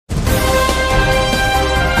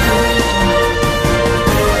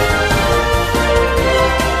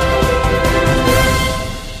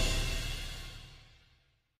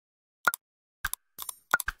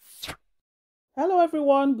Hello,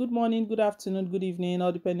 everyone. Good morning, good afternoon, good evening,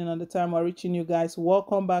 all depending on the time we're reaching you guys.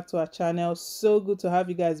 Welcome back to our channel. So good to have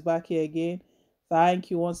you guys back here again. Thank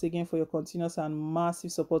you once again for your continuous and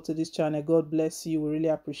massive support to this channel. God bless you. We really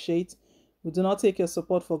appreciate. We do not take your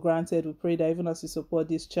support for granted. We pray that even as you support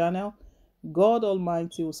this channel, God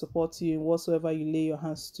Almighty will support you in whatsoever you lay your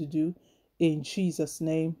hands to do. In Jesus'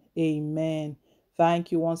 name, amen.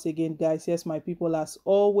 Thank you once again, guys. Yes, my people, as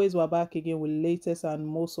always, we're back again with latest and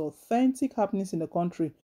most authentic happenings in the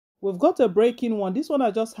country. We've got a breaking one. This one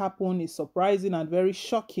that just happened is surprising and very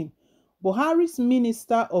shocking. Buhari's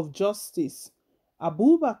Minister of Justice,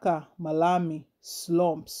 Abubakar Malami,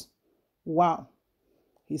 slumps. Wow.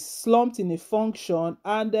 He slumped in a function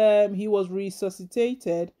and he was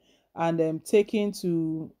resuscitated and taken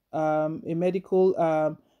to a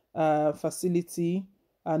medical facility,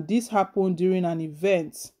 and this happened during an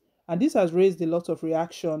event, and this has raised a lot of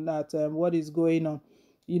reaction at what is going on.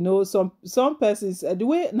 You know, some persons, the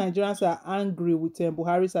way Nigerians are angry with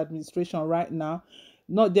Buhari's administration right now,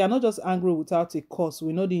 not they are not just angry without a cause.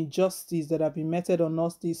 We know the injustice that have been meted on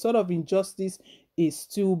us. The sort of injustice is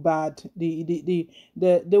too bad. The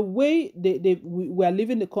way we are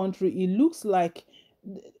living the country, it looks like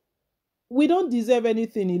we don't deserve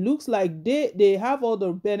anything. It looks like they have all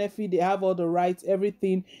the benefit, they have all the rights,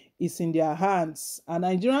 everything is in their hands, and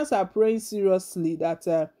Nigerians are praying seriously that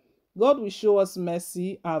God will show us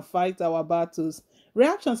mercy and fight our battles.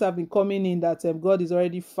 Reactions have been coming in that God is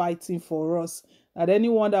already fighting for us, that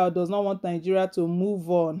anyone that does not want Nigeria to move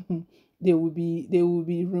on they will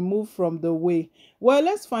be removed from the way. Well,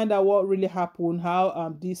 let's find out what really happened,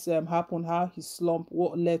 how this happened, how he slumped,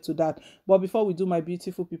 what led to that. But before we do, my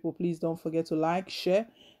beautiful people, please don't forget to like, share,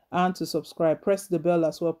 and to subscribe. Press the bell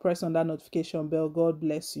as well. Press on that notification bell. God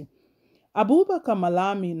bless you. Abubakar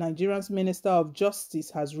Malami, Nigeria's Minister of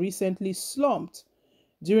Justice, has recently slumped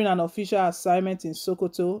during an official assignment in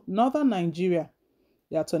Sokoto, northern Nigeria.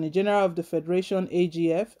 The Attorney General of the Federation,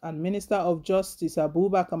 AGF, and Minister of Justice,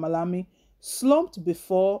 Abubakar Malami, slumped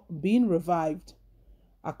before being revived.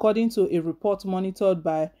 According to a report monitored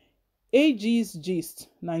by AG's Gist,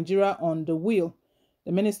 Nigeria on the Wheel,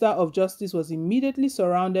 the Minister of Justice was immediately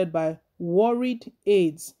surrounded by worried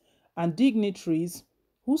aides and dignitaries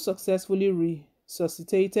who successfully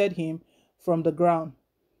resuscitated him from the ground.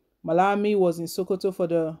 Malami was in Sokoto for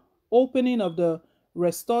the opening of the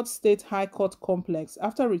restored State High Court complex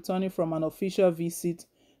after returning from an official visit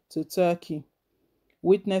to Turkey.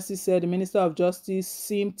 Witnesses said the Minister of Justice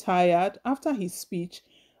seemed tired after his speech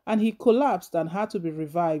and he collapsed and had to be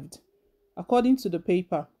revived. According to the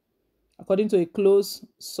paper, according to a close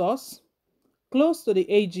source, close to the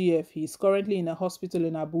AGF, he is currently in a hospital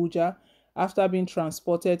in Abuja after being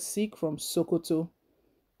transported sick from Sokoto.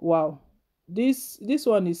 Wow. This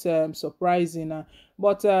one is surprising,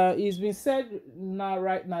 but it's been said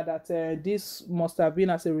right now that this must have been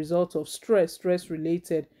as a result of stress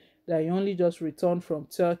related, that he only just returned from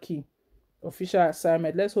Turkey official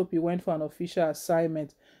assignment. Let's hope he went for an official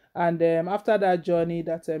assignment, and after that journey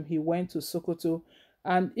that he went to Sokoto,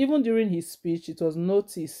 and even during his speech it was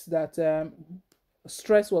noticed that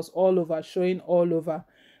stress was all over, showing all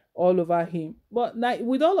over him. But like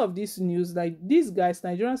with all of this news, like these guys,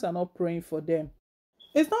 Nigerians are not praying for them.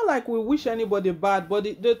 It's not like we wish anybody bad, but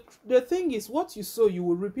the thing is, what you sow you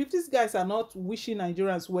will reap. If these guys are not wishing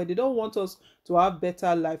Nigerians well, they don't want us to have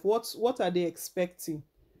better life, what are they expecting?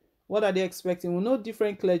 What are they expecting? We know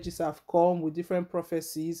different clergies have come with different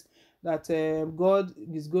prophecies that God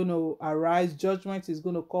is going to arise, judgment is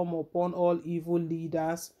going to come upon all evil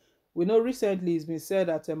leaders. We know recently it's been said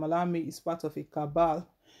that Malami is part of a cabal.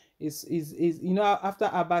 Is you know, after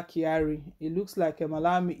Abba Kyari, it looks like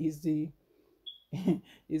Malami is the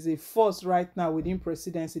is a force right now within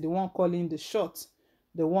presidency, the one calling the shots,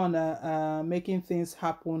 the one making things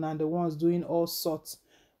happen, and the ones doing all sorts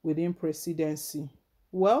within presidency.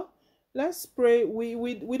 Well, let's pray.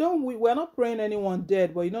 We're not praying anyone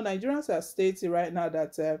dead, but you know, Nigerians are stating right now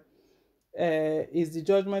that is the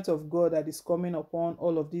judgment of God that is coming upon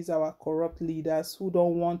all of these our corrupt leaders who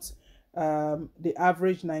don't want the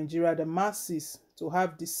average Nigeria, the masses, to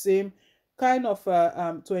have the same kind of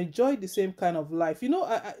to enjoy the same kind of life. You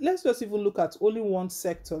know, let's just even look at only one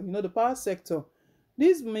sector, you know, the power sector.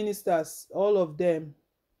 These ministers, all of them,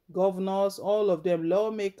 governors, all of them,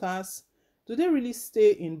 lawmakers, do they really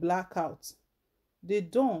stay in blackout? They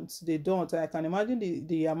don't. I can imagine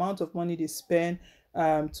the amount of money they spend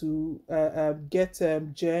to get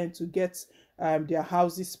gen to get their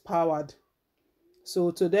houses powered.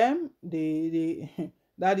 So to them, they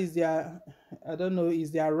that is their, I don't know,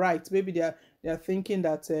 is their right. Maybe they're thinking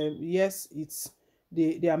that yes,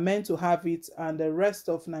 they are meant to have it, and the rest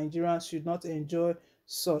of Nigerians should not enjoy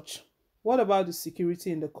such. What about the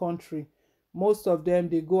security in the country? Most of them,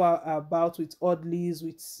 they go about with orderlies,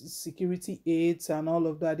 with security aids and all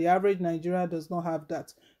of that. The average Nigerian does not have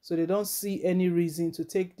that, so they don't see any reason to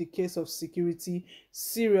take the case of security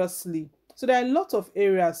seriously. So there are a lot of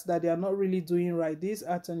areas that they are not really doing right. This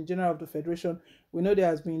Attorney General of the Federation, we know there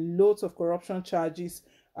has been loads of corruption charges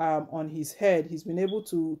on his head. He's been able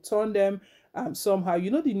to turn them somehow.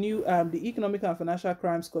 You know, the new the Economic and Financial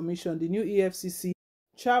Crimes Commission, the new EFCC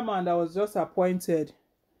chairman that was just appointed.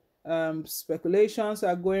 Speculations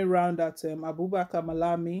are going around that Abubakar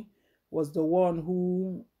Malami was the one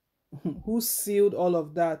who who sealed all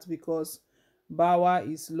of that, because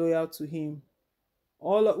Bawa is loyal to him.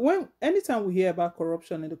 Anytime we hear about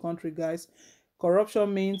corruption in the country, guys,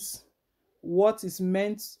 corruption means what is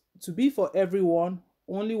meant to be for everyone,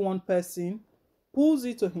 only one person pulls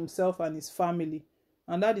it to himself and his family.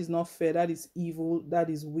 And that is not fair. That is evil. That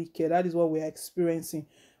is wicked. That is what we are experiencing.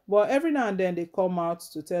 But every now and then they come out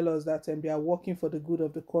to tell us that they are working for the good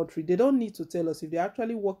of the country. They don't need to tell us. If they're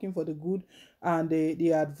actually working for the good and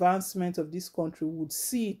the advancement of this country, would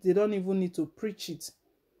see it. They don't even need to preach it.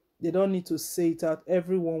 They don't need to say it out.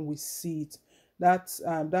 Everyone will see it. That's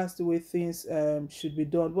the way things should be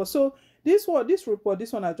done. But so this one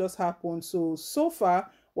has just happened. So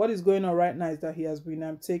far, what is going on right now is that he has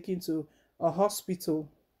been taken to a hospital.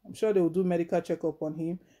 I'm sure they will do medical checkup on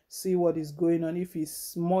him, see what is going on, if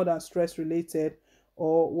it's more than stress related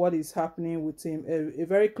or what is happening with him. A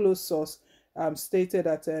very close source stated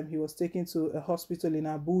that he was taken to a hospital in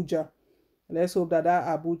Abuja. Let's hope that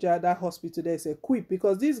that hospital there is equipped,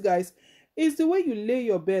 because these guys, it's the way you lay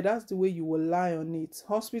your bed, that's the way you will lie on it.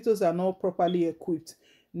 Hospitals are not properly equipped.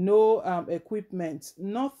 No equipment,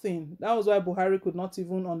 nothing. That was why Buhari could not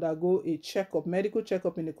even undergo a checkup, medical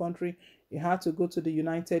checkup in the country. He had to go to the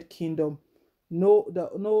United Kingdom.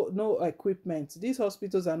 No equipment. These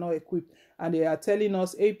hospitals are not equipped, and they are telling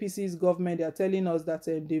us, APC's government, they are telling us that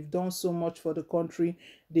they've done so much for the country.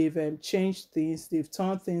 They've changed things. They've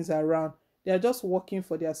turned things around. They are just working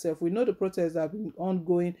for themselves. We know the protests have been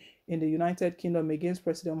ongoing in the United Kingdom against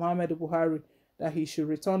President Muhammadu Buhari, that he should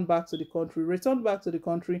return back to the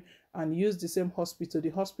country and use the same hospital, the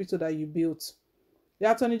hospital that you built. The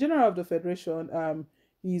Attorney General of the Federation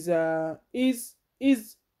is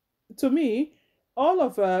to me, all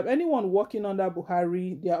of anyone working under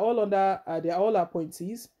Buhari, they are all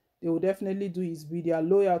appointees. They will definitely do his bid. They are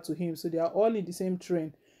loyal to him, so they are all in the same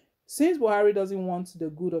train. Since Buhari doesn't want the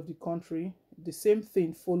good of the country, the same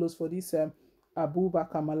thing follows for this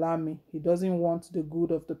Abubakar Malami. He doesn't want the good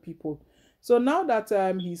of the people. So now that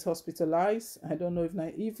he's hospitalized, I don't know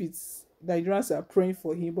if it's Nigerians are praying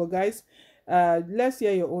for him. But guys, let's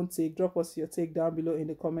hear your own take. Drop us your take down below in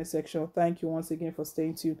the comment section. Thank you once again for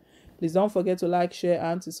staying tuned. Please don't forget to like, share,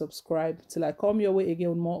 and to subscribe till I come your way again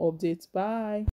with more updates. Bye.